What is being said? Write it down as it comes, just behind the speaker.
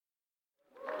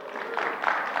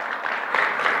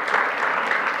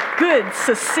Good,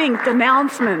 succinct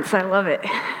announcements. I love it.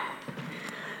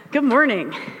 Good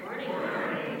morning.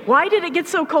 Why did it get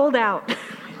so cold out?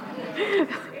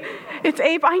 It's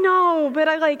April. I know, but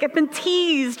I've been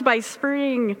teased by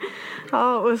spring.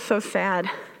 Oh, it was so sad.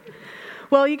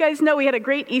 Well, you guys know we had a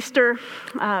great Easter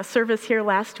service here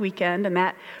last weekend, and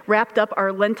that wrapped up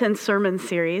our Lenten sermon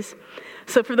series.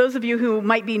 So for those of you who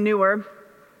might be newer,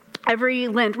 every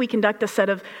Lent we conduct a set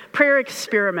of prayer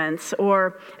experiments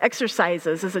or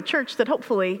exercises as a church that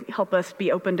hopefully help us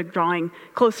be open to drawing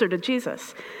closer to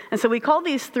Jesus. And so we call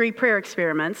these 3 prayer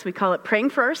experiments. We call it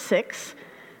Praying for Our Six.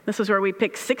 This is where we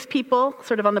pick 6 people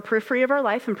sort of on the periphery of our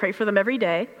life and pray for them every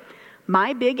day.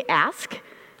 My Big Ask,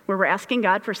 where we're asking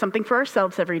God for something for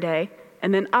ourselves every day.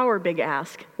 And then Our Big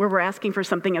Ask, where we're asking for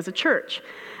something as a church.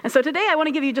 And so today I want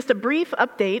to give you just a brief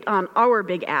update on Our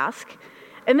Big Ask,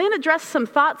 and then address some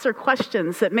thoughts or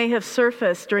questions that may have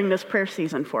surfaced during this prayer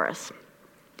season for us.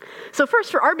 So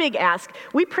first, for Our Big Ask,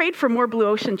 we prayed for more Blue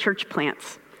Ocean church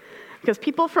plants, because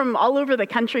people from all over the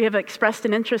country have expressed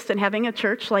an interest in having a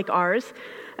church like ours.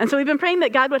 And so we've been praying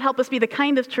that God would help us be the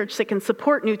kind of church that can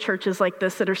support new churches like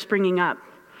this that are springing up.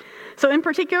 So in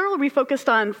particular, we focused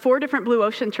on 4 different Blue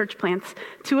Ocean church plants,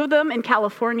 2 of them in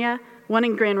California, 1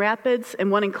 in Grand Rapids,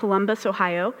 and 1 in Columbus,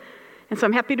 Ohio. And so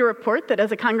I'm happy to report that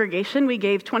as a congregation, we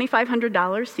gave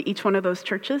 $2,500 to each one of those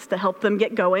churches to help them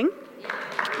get going.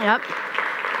 Yep.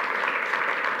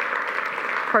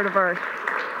 Part of our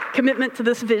commitment to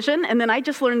this vision. And then I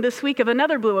just learned this week of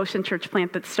another Blue Ocean church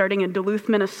plant that's starting in Duluth,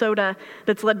 Minnesota,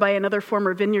 that's led by another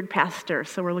former Vineyard pastor.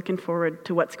 So we're looking forward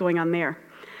to what's going on there.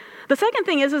 The second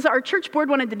thing is our church board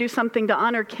wanted to do something to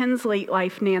honor Ken's late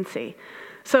wife, Nancy.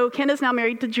 So Ken is now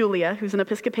married to Julia, who's an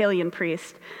Episcopalian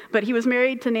priest, but he was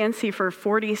married to Nancy for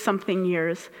 40-something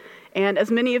years. And as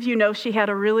many of you know, she had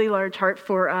a really large heart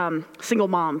for single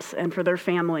moms and for their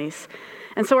families.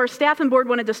 And so our staff and board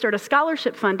wanted to start a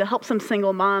scholarship fund to help some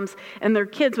single moms and their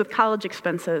kids with college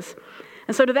expenses.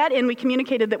 And so to that end, we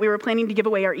communicated that we were planning to give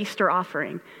away our Easter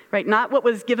offering, right? Not what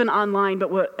was given online, but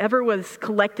whatever was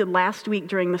collected last week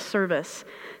during the service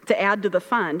to add to the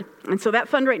fund. And so that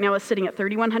fund right now is sitting at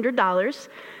 $3,100.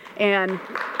 And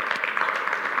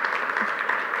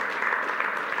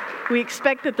we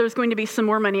expect that there's going to be some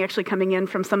more money actually coming in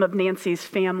from some of Nancy's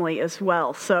family as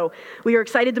well. So we are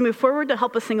excited to move forward to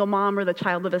help a single mom or the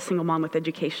child of a single mom with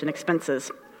education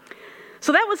expenses.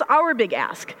 So that was Our Big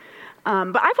Ask.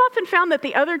 But I've often found that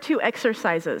the other 2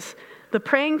 exercises, the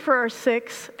Praying for Our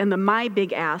Six and the My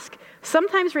Big Ask,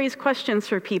 sometimes raise questions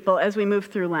for people as we move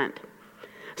through Lent.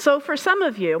 So for some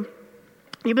of you,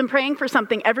 you've been praying for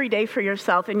something every day for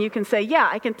yourself, and you can say, yeah,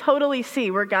 I can totally see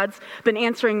where God's been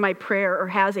answering my prayer or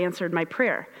has answered my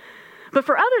prayer. But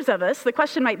for others of us, the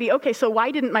question might be, okay, so why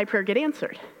didn't my prayer get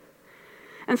answered?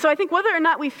 And so I think whether or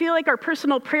not we feel like our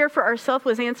personal prayer for ourselves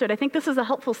was answered, I think this is a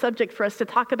helpful subject for us to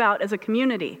talk about as a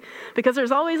community, because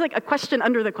there's always a question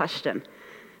under the question,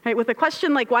 right? With a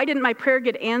question like, why didn't my prayer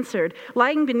get answered?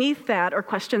 Lying beneath that are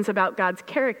questions about God's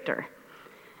character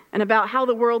and about how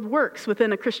the world works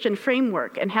within a Christian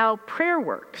framework and how prayer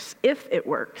works, if it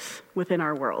works, within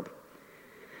our world.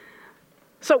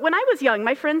 So when I was young,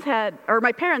 my parents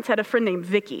had a friend named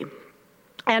Vicky.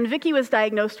 And Vicky was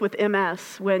diagnosed with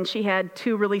MS when she had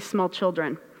 2 really small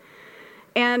children.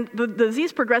 And the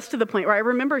disease progressed to the point where I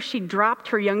remember she dropped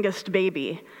her youngest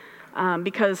baby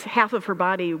because half of her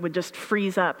body would just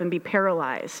freeze up and be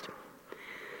paralyzed.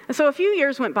 And so a few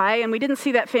years went by, and we didn't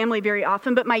see that family very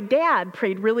often, but my dad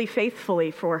prayed really faithfully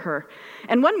for her.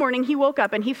 And one morning he woke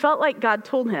up and he felt like God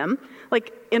told him,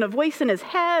 like in a voice in his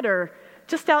head or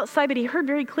just outside, but he heard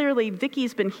very clearly,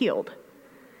 Vicky's been healed.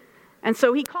 And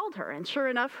so he called her, and sure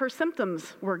enough, her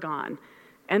symptoms were gone.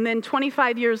 And then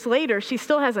 25 years later, she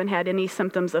still hasn't had any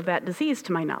symptoms of that disease,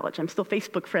 to my knowledge. I'm still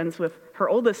Facebook friends with her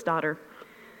oldest daughter.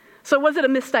 So was it a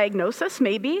misdiagnosis?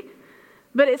 Maybe.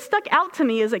 But it stuck out to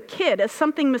me as a kid as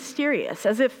something mysterious,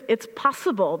 as if it's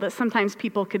possible that sometimes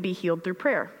people could be healed through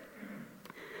prayer.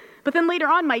 But then later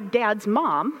on, my dad's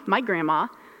mom, my grandma,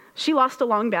 she lost a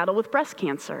long battle with breast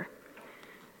cancer.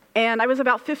 And I was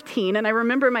about 15, and I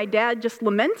remember my dad just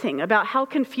lamenting about how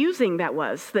confusing that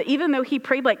was, that even though he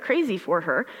prayed like crazy for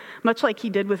her, much like he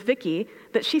did with Vicky,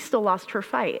 that she still lost her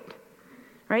fight,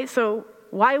 right? So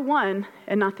why one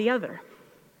and not the other?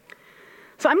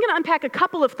 So I'm going to unpack a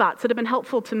couple of thoughts that have been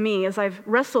helpful to me as I've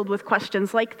wrestled with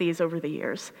questions like these over the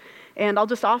years, and I'll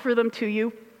just offer them to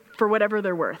you for whatever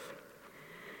they're worth.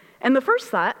 And the first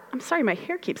thought, I'm sorry, my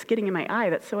hair keeps getting in my eye.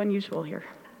 That's so unusual here.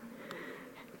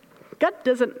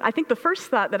 I think the first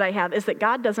thought that I have is that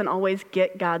God doesn't always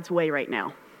get God's way right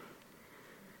now.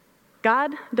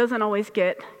 God doesn't always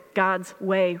get God's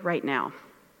way right now.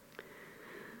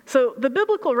 So the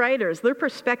biblical writers, their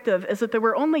perspective is that there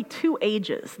were only two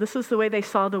ages. This is the way they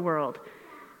saw the world.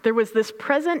 There was this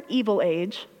present evil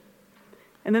age,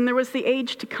 and then there was the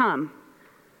age to come,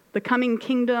 the coming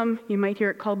kingdom. You might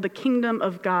hear it called the kingdom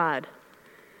of God.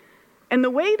 And the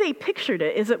way they pictured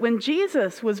it is that when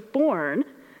Jesus was born,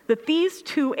 that these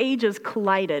two ages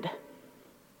collided.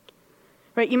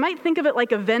 Right? You might think of it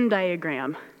like a Venn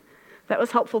diagram. That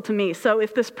was helpful to me. So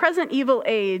if this present evil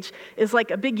age is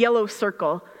like a big yellow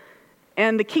circle,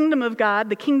 and the kingdom of God,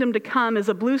 the kingdom to come, is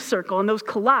a blue circle, and those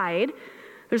collide,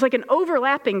 there's like an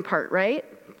overlapping part, right?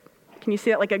 Can you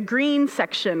see that? Like a green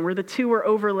section where the two are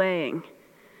overlaying.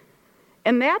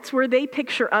 And that's where they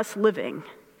picture us living.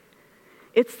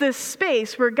 It's this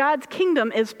space where God's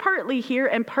kingdom is partly here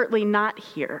and partly not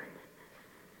here.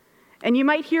 And you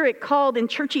might hear it called in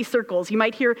churchy circles, you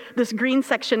might hear this green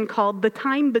section called the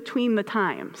time between the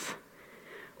times,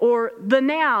 or the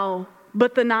now,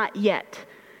 but the not yet.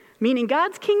 Meaning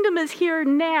God's kingdom is here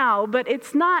now, but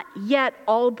it's not yet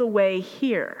all the way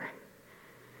here.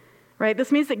 Right?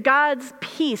 This means that God's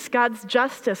peace, God's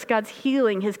justice, God's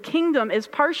healing, his kingdom is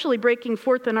partially breaking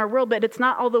forth in our world, but it's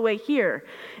not all the way here.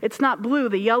 It's not blue.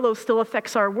 The yellow still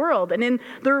affects our world. And in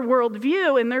their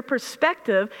worldview, in their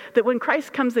perspective, that when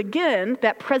Christ comes again,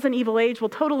 that present evil age will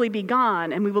totally be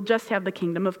gone, and we will just have the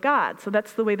kingdom of God. So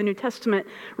that's the way the New Testament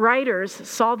writers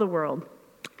saw the world.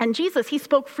 And Jesus, he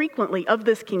spoke frequently of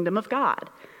this kingdom of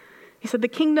God. He said, the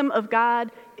kingdom of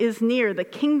God is near. The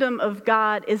kingdom of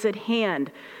God is at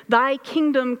hand. Thy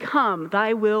kingdom come,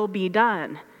 thy will be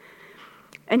done.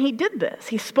 And he did this.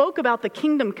 He spoke about the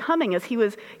kingdom coming as he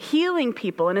was healing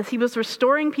people and as he was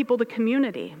restoring people to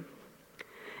community.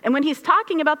 And when he's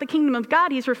talking about the kingdom of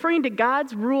God, he's referring to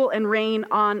God's rule and reign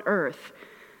on earth.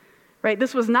 Right?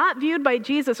 This was not viewed by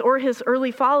Jesus or his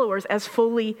early followers as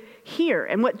fully here.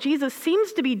 And what Jesus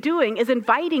seems to be doing is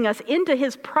inviting us into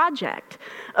his project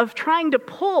of trying to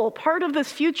pull part of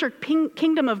this future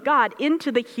kingdom of God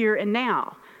into the here and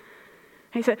now.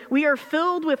 He said, we are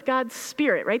filled with God's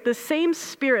Spirit, right? The same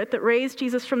Spirit that raised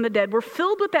Jesus from the dead. We're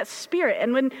filled with that Spirit.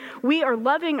 And when we are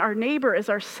loving our neighbor as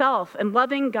ourselves and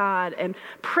loving God and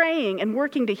praying and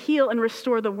working to heal and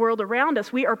restore the world around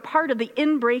us, we are part of the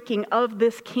inbreaking of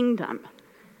this kingdom.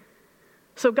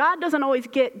 So God doesn't always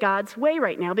get God's way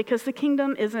right now because the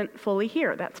kingdom isn't fully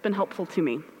here. That's been helpful to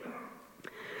me.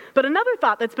 But another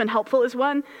thought that's been helpful is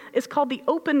one is called the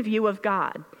open view of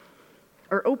God,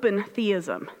 or open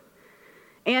theism.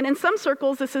 And in some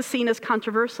circles, this is seen as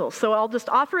controversial. So I'll just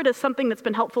offer it as something that's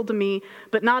been helpful to me,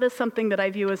 but not as something that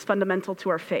I view as fundamental to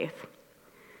our faith.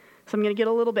 So I'm going to get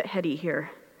a little bit heady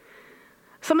here.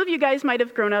 Some of you guys might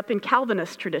have grown up in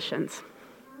Calvinist traditions.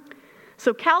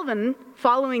 So Calvin,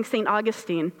 following St.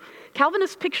 Augustine,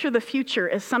 Calvinists picture the future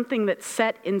as something that's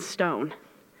set in stone.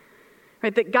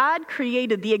 Right, that God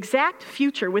created the exact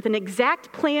future with an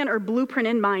exact plan or blueprint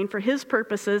in mind for his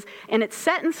purposes, and it's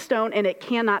set in stone and it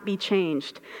cannot be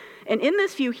changed. And in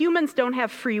this view, humans don't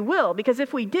have free will, because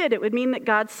if we did, it would mean that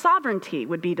God's sovereignty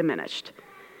would be diminished.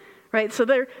 Right, so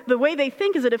the way they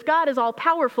think is that if God is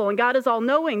all-powerful and God is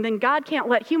all-knowing, then God can't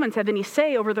let humans have any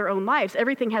say over their own lives.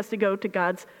 Everything has to go to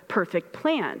God's perfect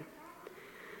plan.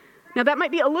 Now, that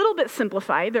might be a little bit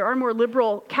simplified. There are more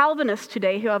liberal Calvinists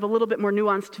today who have a little bit more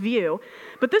nuanced view.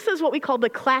 But this is what we call the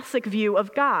classic view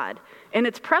of God, and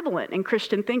it's prevalent in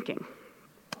Christian thinking.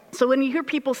 So when you hear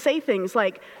people say things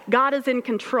like, God is in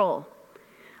control,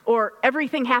 or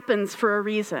everything happens for a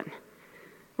reason,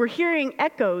 we're hearing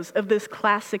echoes of this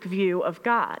classic view of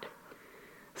God.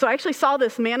 So I actually saw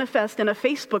this manifest in a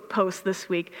Facebook post this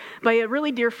week by a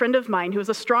really dear friend of mine who is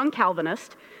a strong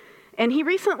Calvinist. And he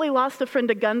recently lost a friend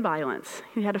to gun violence.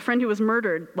 He had a friend who was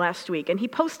murdered last week, and he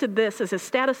posted this as his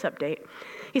status update.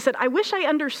 He said, I wish I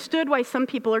understood why some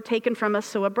people are taken from us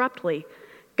so abruptly.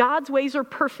 God's ways are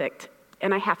perfect,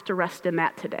 and I have to rest in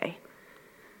that today.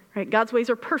 Right? God's ways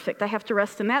are perfect. I have to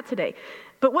rest in that today.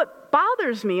 But what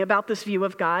bothers me about this view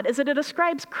of God is that it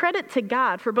ascribes credit to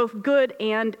God for both good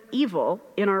and evil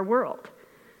in our world.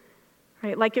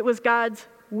 Right? Like it was God's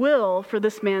will for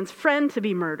this man's friend to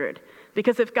be murdered.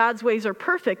 Because if God's ways are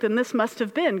perfect, then this must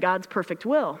have been God's perfect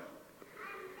will.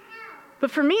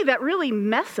 But for me, that really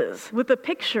messes with the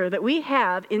picture that we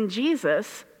have in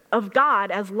Jesus of God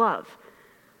as love.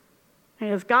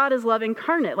 As God is love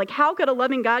incarnate. Like, how could a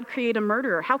loving God create a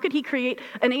murderer? How could he create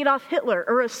an Adolf Hitler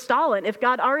or a Stalin if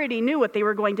God already knew what they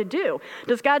were going to do?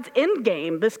 Does God's end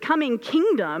game, this coming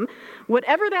kingdom,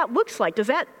 whatever that looks like, does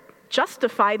that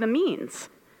justify the means?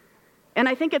 And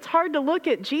I think it's hard to look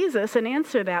at Jesus and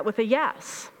answer that with a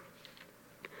yes.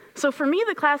 So for me,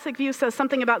 the classic view says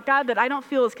something about God that I don't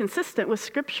feel is consistent with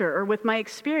Scripture or with my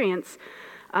experience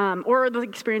or the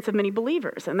experience of many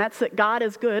believers, and that's that God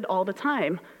is good all the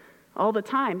time. All the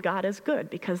time, God is good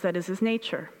because that is his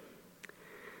nature.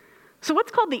 So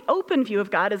what's called the open view of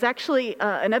God is actually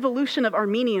an evolution of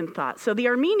Arminian thought. So the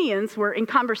Arminians were in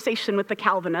conversation with the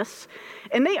Calvinists,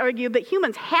 and they argued that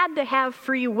humans had to have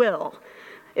free will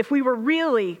if we were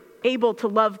really able to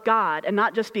love God and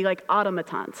not just be like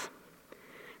automatons.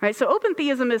 Right? So open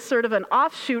theism is sort of an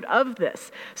offshoot of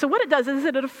this. So what it does is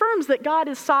that it affirms that God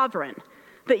is sovereign,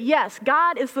 that yes,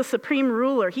 God is the supreme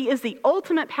ruler. He is the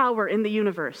ultimate power in the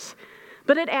universe.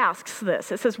 But it asks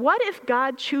this. It says, what if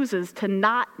God chooses to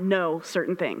not know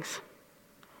certain things?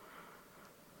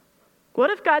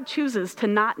 What if God chooses to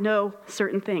not know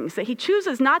certain things? That he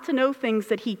chooses not to know things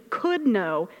that he could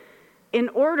know in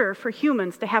order for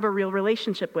humans to have a real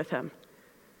relationship with him.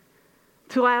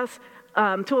 To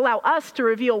allow us to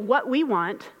reveal what we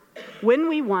want, when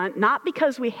we want, not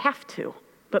because we have to,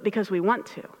 but because we want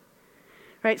to.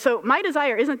 Right? So my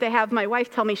desire isn't to have my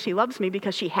wife tell me she loves me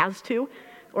because she has to,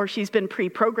 or she's been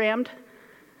pre-programmed,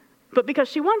 but because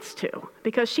she wants to,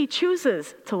 because she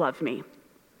chooses to love me.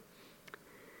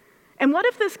 And what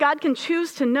if this God can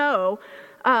choose to not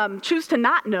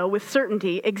know with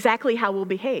certainty exactly how we'll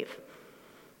behave?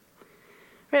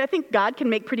 Right? I think God can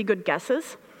make pretty good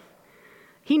guesses.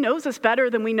 He knows us better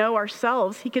than we know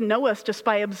ourselves. He can know us just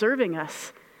by observing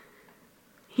us.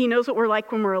 He knows what we're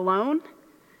like when we're alone.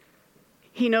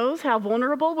 He knows how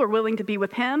vulnerable we're willing to be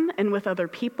with him and with other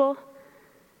people.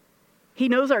 He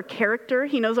knows our character.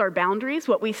 He knows our boundaries,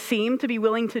 what we seem to be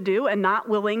willing to do and not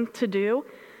willing to do.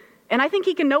 And I think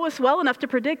he can know us well enough to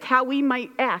predict how we might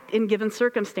act in given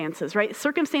circumstances, right?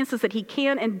 Circumstances that he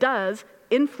can and does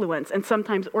influence and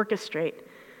sometimes orchestrate.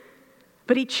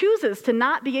 But he chooses to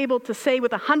not be able to say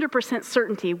with 100%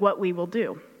 certainty what we will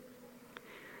do.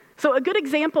 So a good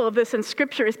example of this in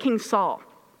Scripture is King Saul.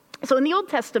 So in the Old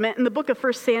Testament, in the book of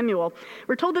 1 Samuel,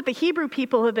 we're told that the Hebrew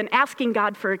people have been asking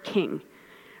God for a king.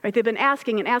 Right? They've been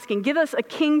asking and asking, give us a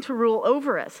king to rule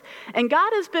over us. And God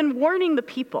has been warning the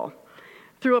people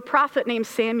through a prophet named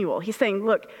Samuel. He's saying,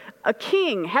 look,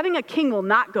 having a king will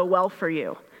not go well for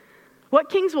you. What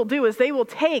kings will do is they will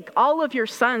take all of your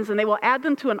sons and they will add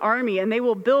them to an army and they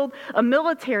will build a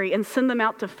military and send them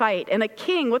out to fight. And a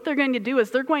king, what they're going to do is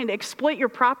they're going to exploit your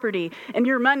property and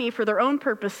your money for their own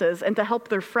purposes and to help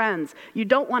their friends. You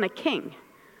don't want a king.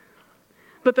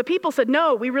 But the people said,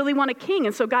 no, we really want a king.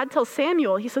 And so God tells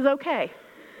Samuel, he says, okay,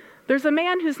 there's a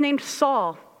man who's named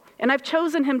Saul, and I've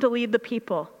chosen him to lead the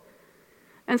people.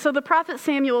 And so the prophet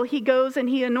Samuel, he goes and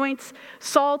he anoints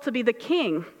Saul to be the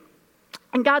king.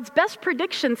 And God's best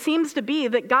prediction seems to be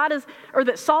that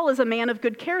that Saul is a man of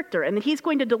good character and that he's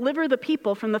going to deliver the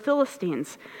people from the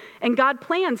Philistines. And God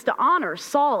plans to honor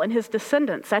Saul and his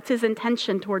descendants. That's his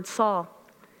intention towards Saul.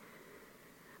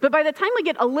 But by the time we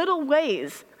get a little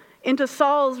ways into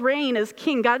Saul's reign as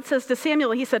king, God says to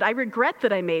Samuel, he said, I regret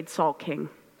that I made Saul king.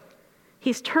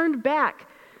 He's turned back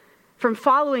from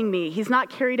following me. He's not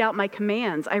carried out my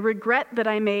commands. I regret that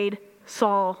I made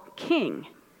Saul king.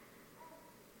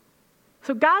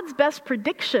 So God's best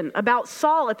prediction about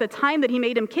Saul at the time that he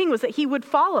made him king was that he would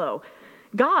follow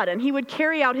God and he would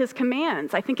carry out his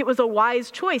commands. I think it was a wise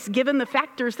choice given the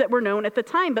factors that were known at the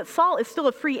time, but Saul is still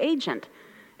a free agent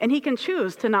and he can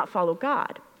choose to not follow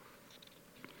God.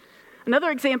 Another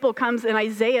example comes in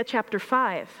Isaiah chapter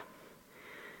 5.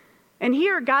 And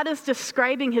here God is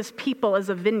describing his people as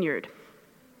a vineyard.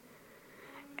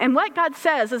 And what God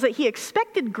says is that he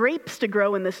expected grapes to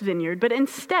grow in this vineyard, but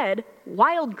instead,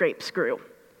 wild grapes grew.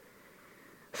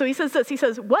 So he says this, he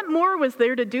says, what more was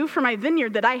there to do for my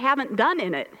vineyard that I haven't done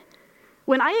in it?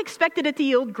 When I expected it to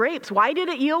yield grapes, why did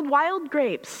it yield wild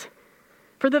grapes?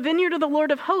 For the vineyard of the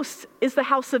Lord of hosts is the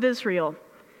house of Israel.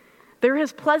 There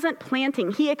is pleasant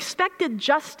planting. He expected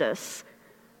justice,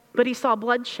 but he saw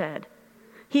bloodshed.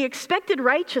 He expected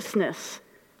righteousness,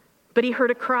 but he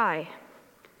heard a cry.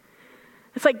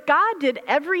 It's like God did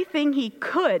everything he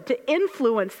could to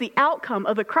influence the outcome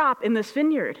of the crop in this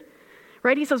vineyard.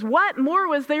 Right? He says, what more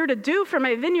was there to do for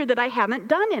my vineyard that I haven't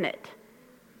done in it?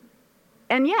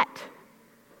 And yet.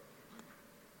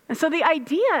 And so the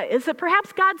idea is that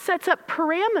perhaps God sets up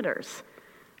parameters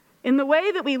in the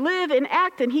way that we live and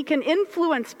act, and he can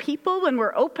influence people when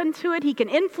we're open to it. He can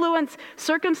influence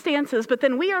circumstances, but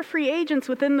then we are free agents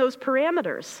within those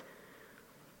parameters.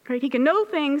 Right? He can know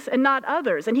things and not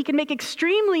others, and he can make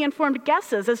extremely informed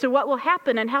guesses as to what will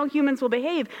happen and how humans will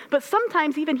behave, but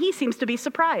sometimes even he seems to be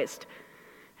surprised.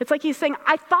 It's like he's saying,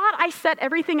 I thought I set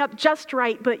everything up just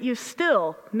right, but you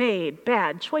still made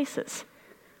bad choices.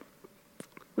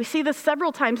 We see this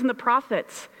several times in the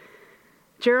prophets.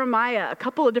 Jeremiah, a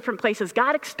couple of different places.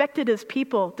 God expected his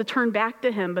people to turn back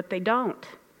to him, but they don't.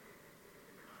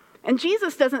 And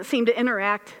Jesus doesn't seem to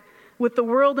interact with the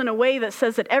world in a way that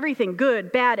says that everything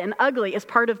good, bad, and ugly is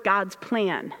part of God's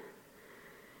plan.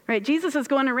 Right? Jesus is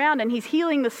going around and he's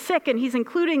healing the sick and he's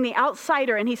including the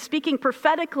outsider and he's speaking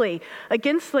prophetically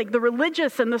against the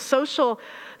religious and the social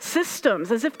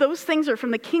systems as if those things are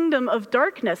from the kingdom of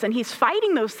darkness, and he's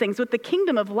fighting those things with the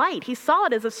kingdom of light. He saw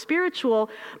it as a spiritual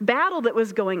battle that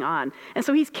was going on. And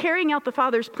so he's carrying out the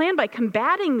Father's plan by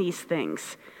combating these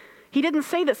things. He didn't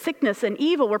say that sickness and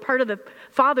evil were part of the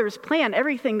Father's plan.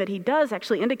 Everything that he does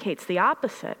actually indicates the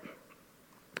opposite.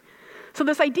 So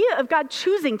this idea of God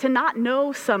choosing to not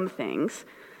know some things,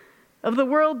 of the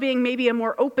world being maybe a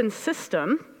more open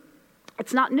system,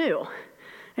 it's not new.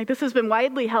 This has been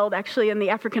widely held actually in the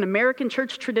African American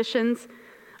church traditions,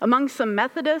 among some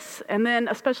Methodists, and then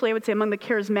especially I would say among the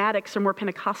charismatics or more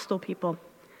Pentecostal people.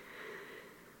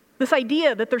 This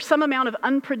idea that there's some amount of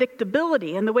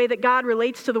unpredictability in the way that God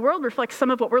relates to the world reflects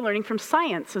some of what we're learning from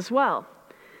science as well.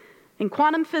 In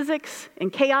quantum physics, in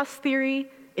chaos theory,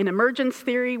 in emergence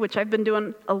theory, which I've been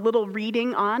doing a little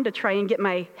reading on to try and get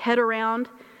my head around,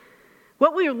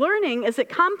 what we're learning is that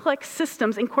complex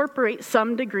systems incorporate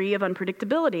some degree of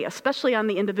unpredictability, especially on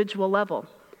the individual level.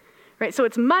 Right? So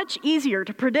it's much easier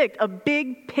to predict a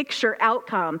big picture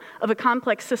outcome of a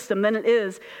complex system than it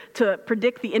is to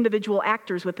predict the individual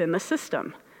actors within the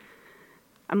system.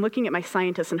 I'm looking at my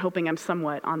scientists and hoping I'm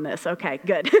somewhat on this. Okay,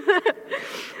 good.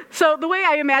 So the way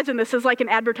I imagine this is like an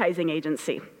advertising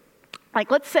agency.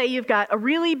 Let's say you've got a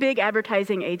really big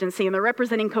advertising agency and they're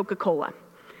representing Coca-Cola.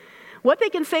 What they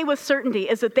can say with certainty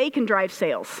is that they can drive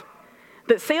sales.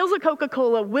 That sales of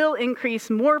Coca-Cola will increase,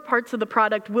 more parts of the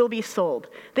product will be sold.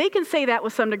 They can say that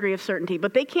with some degree of certainty,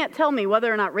 but they can't tell me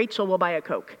whether or not Rachel will buy a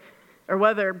Coke or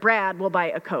whether Brad will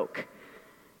buy a Coke.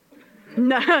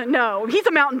 No, he's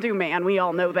a Mountain Dew man. We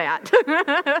all know that.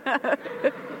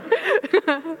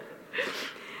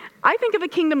 I think of the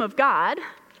kingdom of God,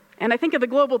 and I think of the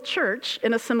global church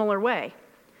in a similar way.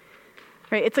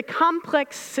 Right? It's a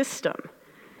complex system.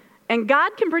 And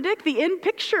God can predict the end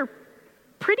picture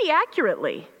pretty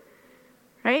accurately.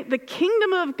 Right? The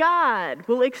kingdom of God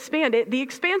will expand. The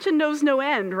expansion knows no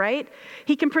end, right?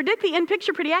 He can predict the end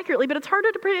picture pretty accurately, but it's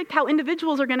harder to predict how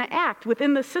individuals are going to act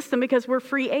within the system because we're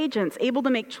free agents, able to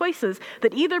make choices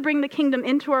that either bring the kingdom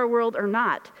into our world or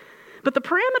not. But the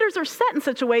parameters are set in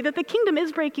such a way that the kingdom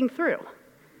is breaking through.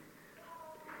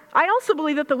 I also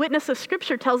believe that the witness of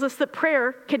Scripture tells us that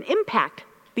prayer can impact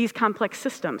these complex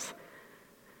systems.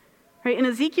 Right? In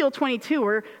Ezekiel 22,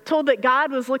 we're told that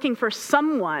God was looking for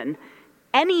someone,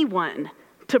 anyone,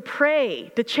 to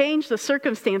pray, to change the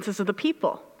circumstances of the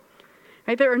people.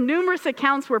 Right? There are numerous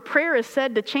accounts where prayer is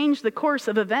said to change the course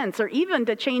of events or even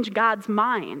to change God's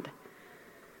mind.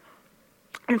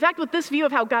 In fact, with this view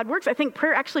of how God works, I think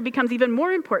prayer actually becomes even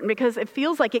more important because it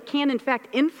feels like it can, in fact,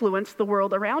 influence the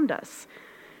world around us.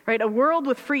 Right? A world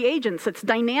with free agents that's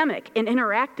dynamic and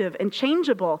interactive and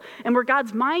changeable, and where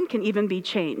God's mind can even be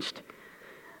changed.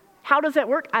 How does that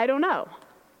work? I don't know.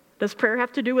 Does prayer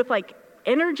have to do with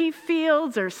energy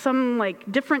fields or some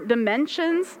different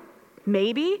dimensions?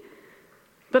 Maybe.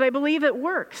 But I believe it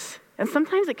works. And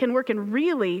sometimes it can work in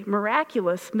really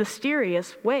miraculous,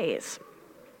 mysterious ways.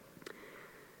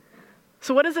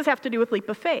 So what does this have to do with leap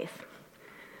of faith?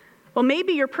 Well,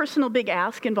 maybe your personal big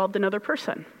ask involved another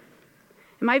person.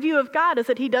 And my view of God is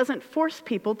that he doesn't force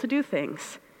people to do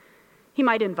things. He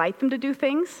might invite them to do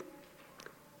things.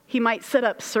 He might set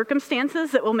up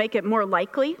circumstances that will make it more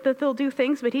likely that they'll do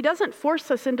things, but he doesn't force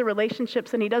us into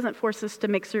relationships and he doesn't force us to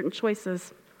make certain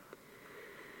choices.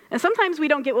 And sometimes we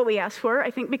don't get what we ask for, I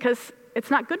think, because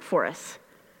it's not good for us.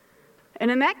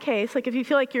 And in that case, if you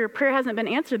feel like your prayer hasn't been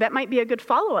answered, that might be a good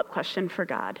follow-up question for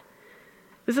God.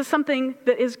 Is this something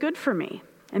that is good for me?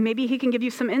 And maybe he can give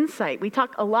you some insight. We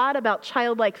talk a lot about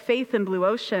childlike faith in Blue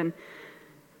Ocean.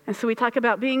 And so we talk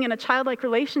about being in a childlike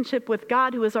relationship with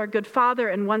God, who is our good Father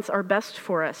and wants our best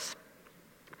for us.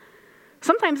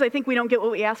 Sometimes I think we don't get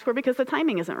what we ask for because the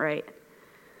timing isn't right.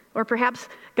 Or perhaps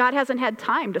God hasn't had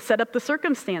time to set up the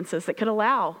circumstances that could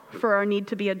allow for our need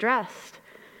to be addressed.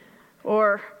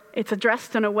 Or it's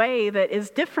addressed in a way that is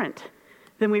different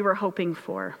than we were hoping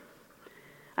for.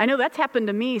 I know that's happened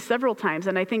to me several times,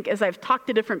 and I think as I've talked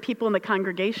to different people in the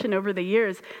congregation over the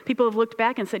years, people have looked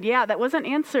back and said, yeah, that wasn't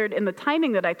answered in the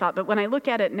timing that I thought, but when I look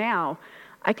at it now,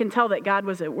 I can tell that God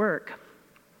was at work.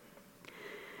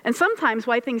 And sometimes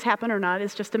why things happen or not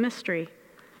is just a mystery.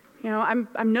 I'm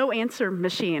no answer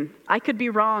machine. I could be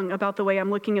wrong about the way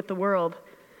I'm looking at the world.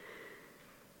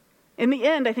 In the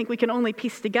end, I think we can only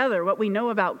piece together what we know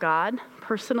about God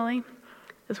personally,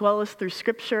 as well as through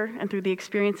Scripture and through the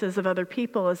experiences of other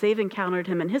people as they've encountered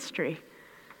him in history.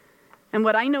 And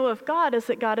what I know of God is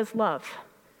that God is love.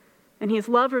 And he is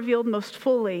love revealed most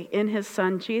fully in his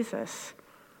son, Jesus.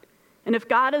 And if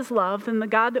God is love, then the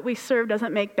God that we serve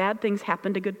doesn't make bad things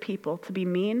happen to good people to be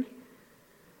mean.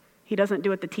 He doesn't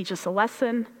do it to teach us a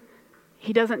lesson.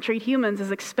 He doesn't treat humans as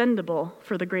expendable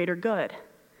for the greater good.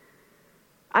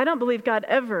 I don't believe God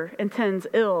ever intends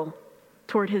ill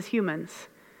toward his humans.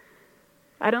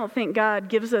 I don't think God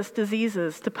gives us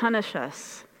diseases to punish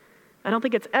us. I don't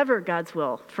think it's ever God's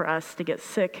will for us to get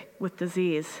sick with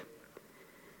disease.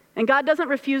 And God doesn't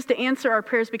refuse to answer our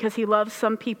prayers because he loves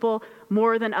some people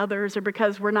more than others or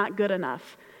because we're not good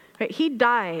enough. Right? He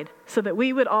died so that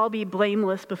we would all be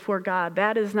blameless before God.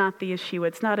 That is not the issue.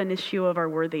 It's not an issue of our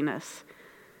worthiness.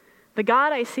 The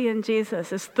God I see in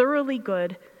Jesus is thoroughly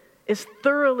good, is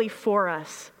thoroughly for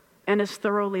us, and is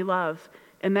thoroughly love.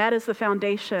 And that is the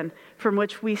foundation from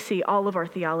which we see all of our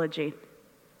theology.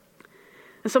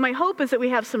 And so my hope is that we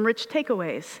have some rich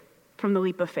takeaways from the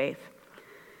leap of faith.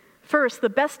 First, the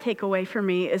best takeaway for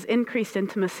me is increased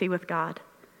intimacy with God.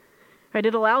 Right?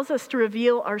 It allows us to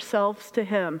reveal ourselves to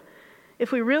him.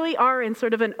 If we really are in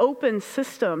sort of an open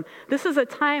system, this is a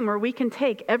time where we can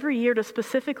take every year to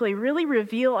specifically really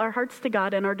reveal our hearts to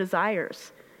God and our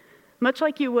desires. Much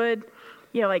like you would,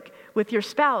 like with your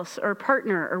spouse or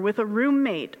partner or with a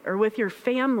roommate or with your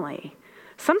family.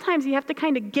 Sometimes you have to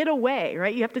kind of get away,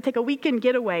 right? You have to take a weekend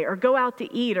getaway or go out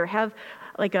to eat or have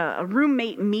like a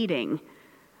roommate meeting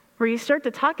where you start to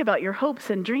talk about your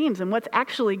hopes and dreams and what's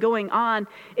actually going on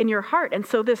in your heart. And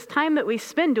so this time that we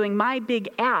spend doing My Big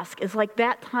Ask is like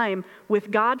that time with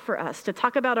God for us to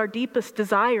talk about our deepest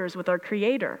desires with our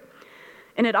Creator.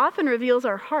 And it often reveals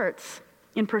our hearts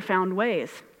in profound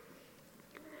ways.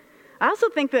 I also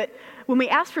think that when we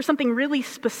ask for something really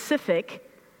specific,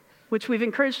 which we've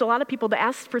encouraged a lot of people to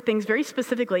ask for things very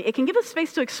specifically, it can give us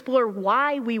space to explore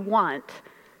why we want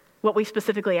what we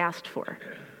specifically asked for.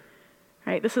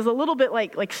 Right? This is a little bit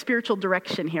like spiritual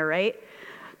direction here, right?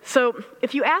 So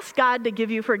if you ask God to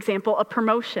give you, for example, a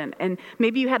promotion, and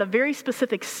maybe you had a very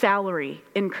specific salary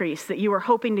increase that you were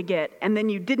hoping to get, and then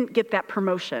you didn't get that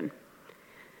promotion,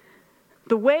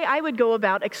 the way I would go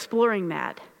about exploring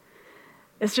that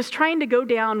is just trying to go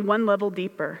down one level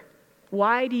deeper.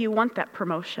 Why do you want that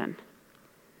promotion?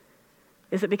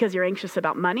 Is it because you're anxious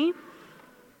about money?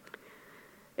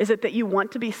 Is it that you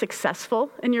want to be successful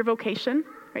in your vocation?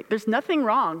 Right? There's nothing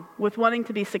wrong with wanting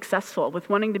to be successful, with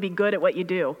wanting to be good at what you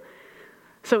do.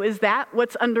 So is that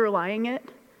what's underlying it?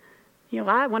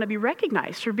 I want to be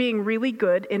recognized for being really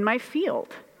good in my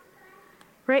field.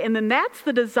 Right? And then that's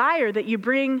the desire that you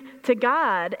bring to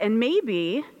God, and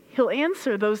maybe he'll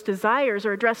answer those desires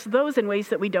or address those in ways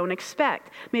that we don't expect.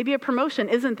 Maybe a promotion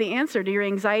isn't the answer to your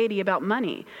anxiety about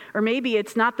money, or maybe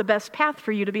it's not the best path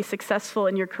for you to be successful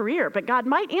in your career, but God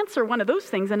might answer one of those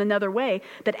things in another way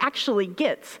that actually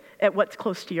gets at what's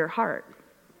close to your heart.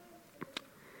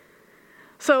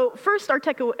 So first, our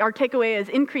takeaway is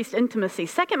increased intimacy.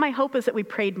 Second, my hope is that we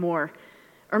prayed more,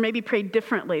 or maybe prayed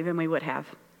differently than we would have.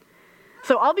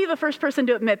 So I'll be the first person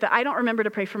to admit that I don't remember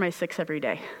to pray for my 6 every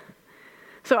day.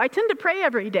 So I tend to pray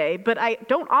every day, but I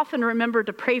don't often remember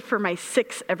to pray for my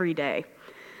 6 every day.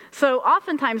 So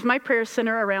oftentimes my prayers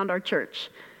center around our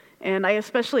church. And I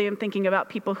especially am thinking about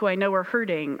people who I know are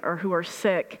hurting or who are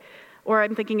sick, or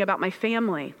I'm thinking about my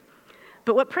family.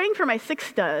 But what praying for my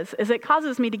 6 does is it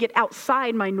causes me to get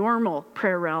outside my normal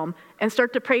prayer realm and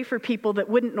start to pray for people that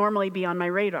wouldn't normally be on my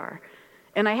radar.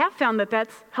 And I have found that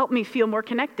that's helped me feel more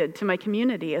connected to my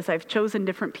community as I've chosen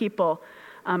different people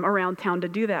around town to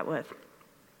do that with.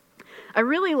 I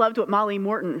really loved what Molly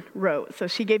Morton wrote. So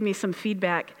she gave me some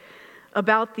feedback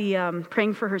about the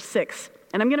praying for her 6.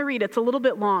 And I'm going to read it. It's a little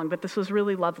bit long, but this was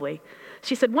really lovely.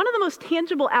 She said, one of the most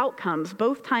tangible outcomes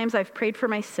both times I've prayed for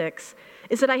my 6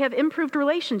 is that I have improved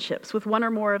relationships with one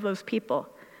or more of those people.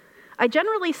 I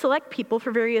generally select people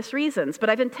for various reasons, but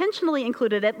I've intentionally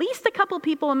included at least a couple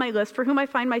people on my list for whom I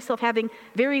find myself having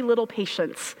very little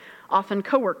patience, often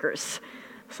coworkers.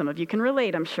 Some of you can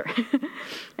relate, I'm sure,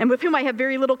 and with whom I have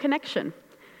very little connection.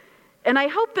 And I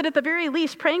hope that at the very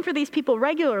least, praying for these people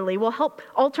regularly will help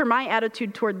alter my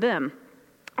attitude toward them.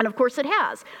 And of course it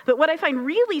has. But what I find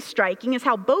really striking is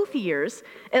how both years,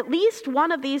 at least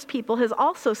one of these people has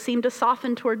also seemed to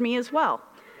soften toward me as well.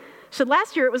 So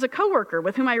last year it was a coworker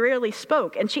with whom I rarely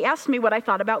spoke, and she asked me what I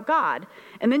thought about God.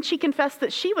 And then she confessed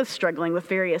that she was struggling with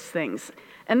various things.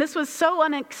 And this was so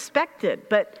unexpected,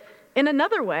 but in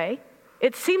another way,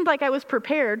 it seemed like I was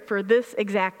prepared for this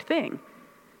exact thing,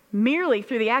 merely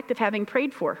through the act of having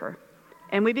prayed for her.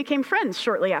 And we became friends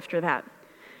shortly after that.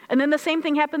 And then the same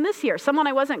thing happened this year. Someone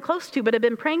I wasn't close to but had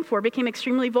been praying for became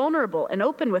extremely vulnerable and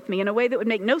open with me in a way that would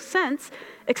make no sense,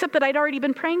 except that I'd already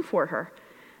been praying for her.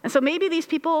 And so maybe these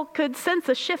people could sense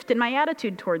a shift in my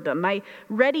attitude toward them, my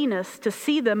readiness to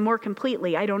see them more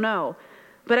completely. I don't know.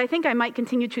 But I think I might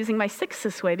continue choosing my 6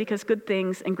 this way because good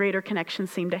things and greater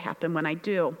connections seem to happen when I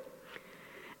do.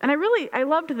 And I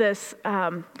loved this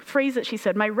phrase that she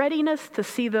said, my readiness to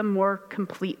see them more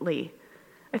completely.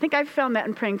 I think I've found that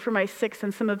in praying for my 6,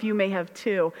 and some of you may have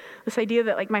too. This idea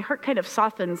that my heart kind of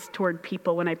softens toward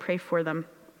people when I pray for them.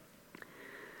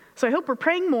 So I hope we're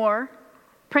praying more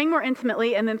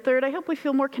intimately, and then third, I hope we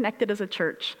feel more connected as a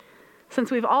church. Since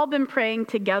we've all been praying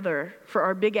together for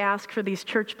our big ask for these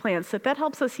church plants, that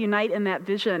helps us unite in that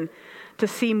vision to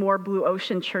see more Blue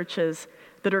Ocean churches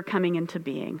that are coming into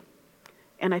being.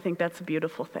 And I think that's a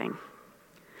beautiful thing.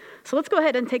 So let's go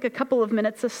ahead and take a couple of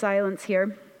minutes of silence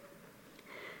here.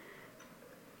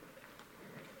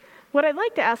 What I'd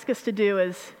like to ask us to do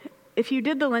is, if you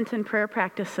did the Lenten prayer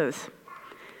practices,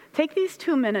 take these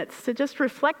 2 minutes to just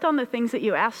reflect on the things that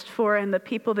you asked for and the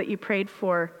people that you prayed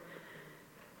for.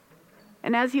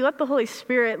 And as you let the Holy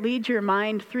Spirit lead your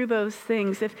mind through those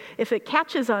things, if it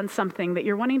catches on something that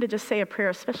you're wanting to just say a prayer,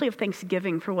 especially of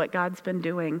thanksgiving for what God's been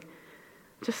doing,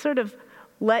 just sort of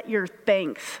let your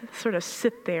thanks sort of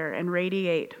sit there and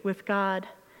radiate with God.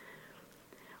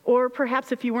 Or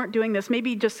perhaps if you weren't doing this,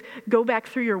 maybe just go back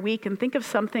through your week and think of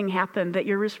something happened that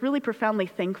you're just really profoundly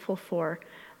thankful for.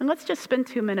 And let's just spend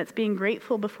 2 minutes being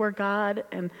grateful before God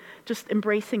and just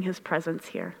embracing his presence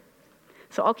here.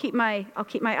 So I'll keep my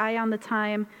eye on the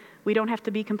time. We don't have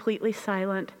to be completely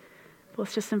silent.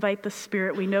 Let's just invite the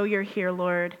Spirit. We know you're here,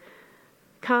 Lord.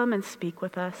 Come and speak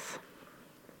with us.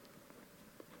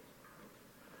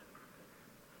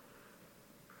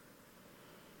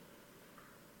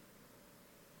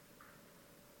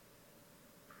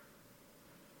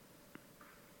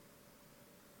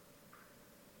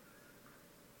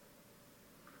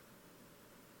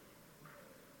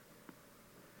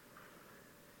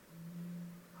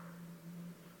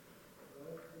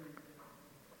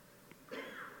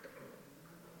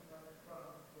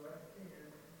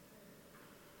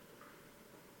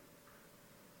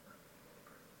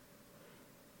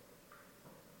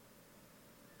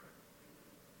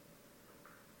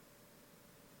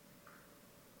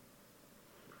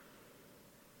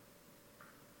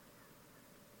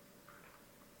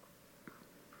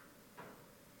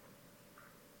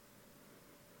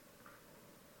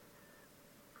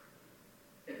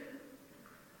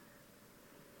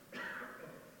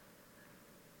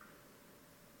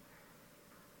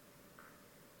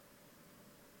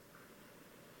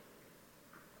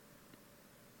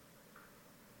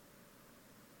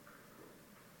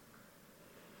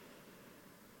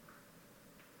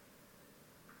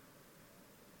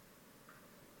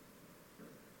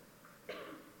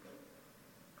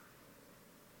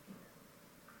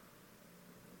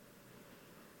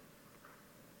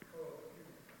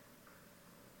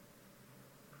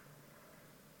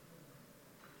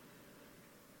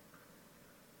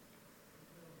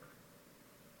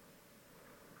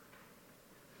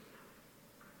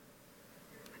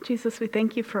 Jesus, we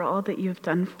thank you for all that you've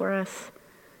done for us.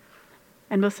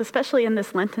 And most especially in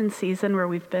this Lenten season where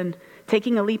we've been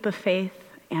taking a leap of faith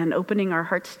and opening our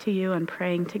hearts to you and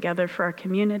praying together for our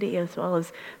community as well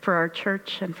as for our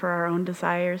church and for our own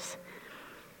desires.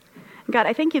 God,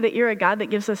 I thank you that you're a God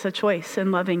that gives us a choice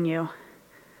in loving you.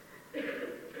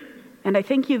 And I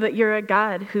thank you that you're a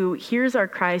God who hears our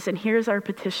cries and hears our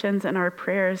petitions and our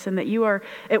prayers, and that you are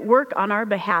at work on our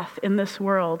behalf in this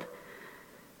world.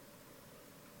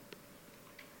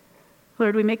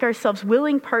 Lord, we make ourselves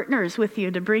willing partners with you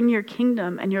to bring your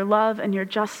kingdom and your love and your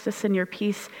justice and your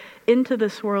peace into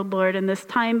this world, Lord. In this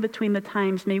time between the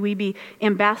times, may we be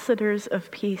ambassadors of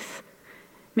peace.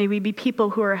 May we be people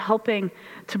who are helping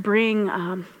to bring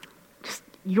just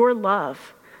your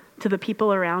love to the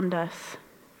people around us.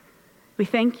 We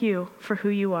thank you for who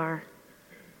you are.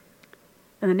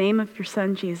 In the name of your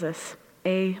Son, Jesus,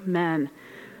 amen.